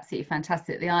looks absolutely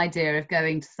fantastic. The idea of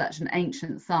going to such an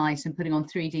ancient site and putting on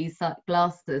 3D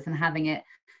glasses and having it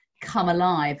come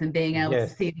alive and being able to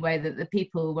see the way that the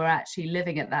people were actually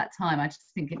living at that time, I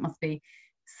just think it must be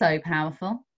so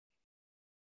powerful.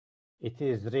 It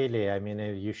is really, I mean,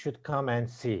 you should come and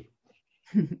see.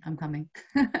 I'm coming.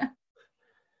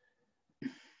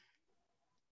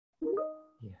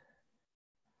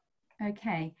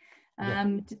 Okay.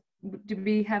 Do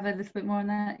we have a little bit more on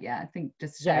that? Yeah, I think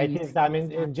just showing. Yeah, it is. I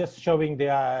mean, just showing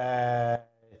the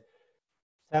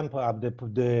sample of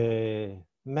the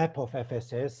map of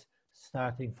FSS,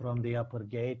 starting from the upper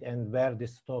gate and where the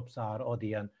stops are: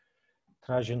 Odeon,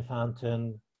 Trajan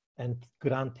Fountain, and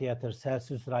Grand Theatre,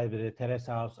 Celsius Library, Terrace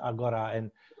House, Agora,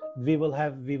 and we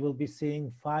will be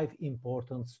seeing 5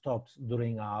 important stops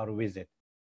during our visit.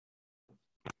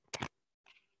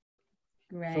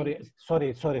 Great.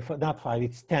 Sorry, not 5,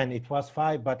 it's 10. It was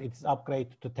 5, but it's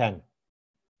upgraded to 10.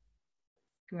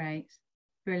 Great,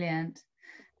 brilliant.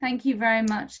 Thank you very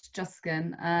much,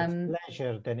 Justin. It's a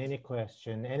pleasure. Then any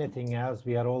question, anything else,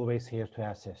 we are always here to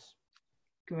assist.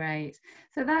 Great.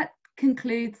 So that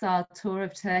concludes our tour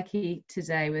of Turkey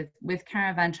today with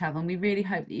Caravan Travel. And we really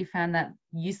hope that you found that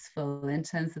useful in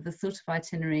terms of the sort of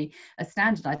itinerary, a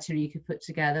standard itinerary you could put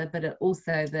together, but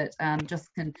also that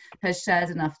Justin has shared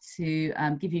enough to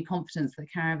give you confidence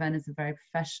that Caravan is a very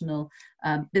professional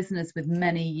business with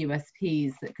many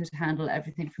USPs that could handle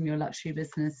everything from your luxury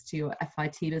business to your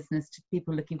FIT business to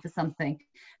people looking for something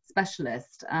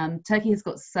specialist. Turkey has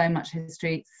got so much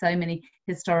history, so many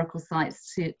historical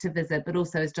sites to visit, but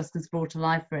also, as Justin's brought to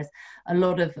life for us, a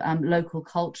lot of local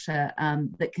culture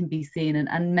that can be seen,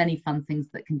 and many fun things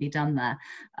that can be done there.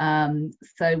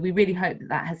 So we really hope that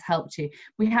that has helped you.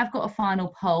 We have got a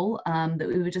final poll that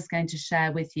we were just going to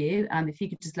share with you. If you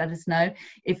could just let us know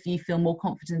if you feel more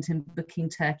confident in booking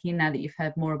Turkey now that you've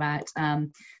heard more about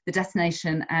the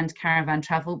destination and Caravan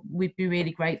Travel, we'd be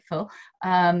really grateful.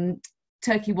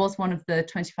 Turkey was one of the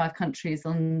 25 countries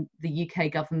on the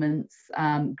UK government's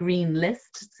green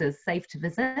list, so safe to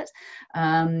visit.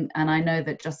 And I know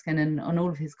that Justin and all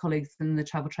of his colleagues in the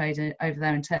travel trade over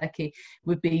there in Turkey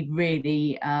would be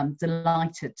really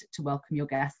delighted to welcome your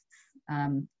guests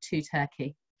to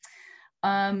Turkey.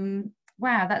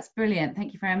 Wow, that's brilliant.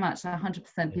 Thank you very much.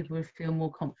 100% people will feel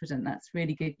more confident. That's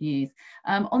really good news.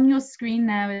 On your screen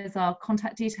now is our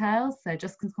contact details. So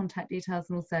Justin's contact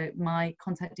details and also my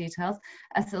contact details.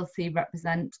 SLC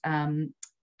represent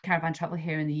Caravan Travel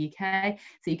here in the UK.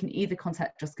 So you can either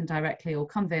contact Justin directly or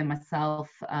come via myself.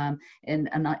 And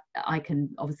I can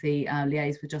obviously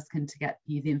liaise with Justin to get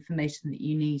you the information that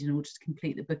you need in order to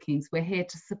complete the bookings. We're here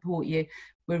to support you.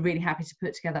 We're really happy to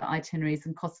put together itineraries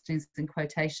and costings and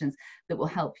quotations that will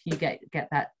help you get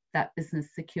that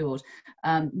business secured.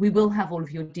 We will have all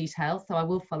of your details, so I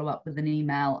will follow up with an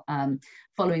email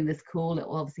following this call. It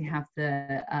will obviously have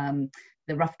the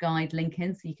rough guide link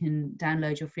in, so you can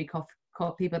download your free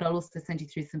copy, but I'll also send you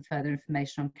through some further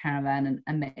information on Caravan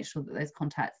and make sure that those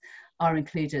contacts are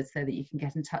included so that you can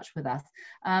get in touch with us.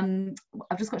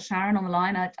 I've just got Sharon on the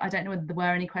line. I don't know whether there were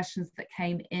any questions that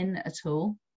came in at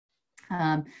all.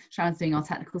 Sharon's doing our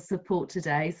technical support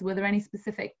today. So were there any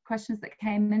specific questions that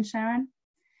came in, Sharon?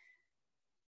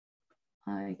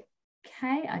 Okay,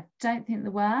 I don't think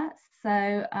there were.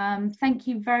 So thank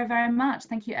you very, very much.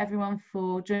 Thank you everyone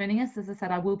for joining us. As I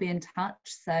said, I will be in touch.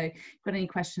 So if you've got any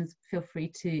questions, feel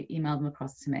free to email them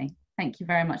across to me. Thank you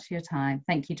very much for your time.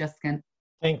 Thank you, Justin.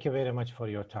 Thank you very much for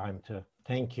your time too.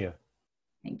 Thank you.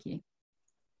 Thank you.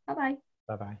 Bye-bye.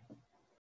 Bye-bye.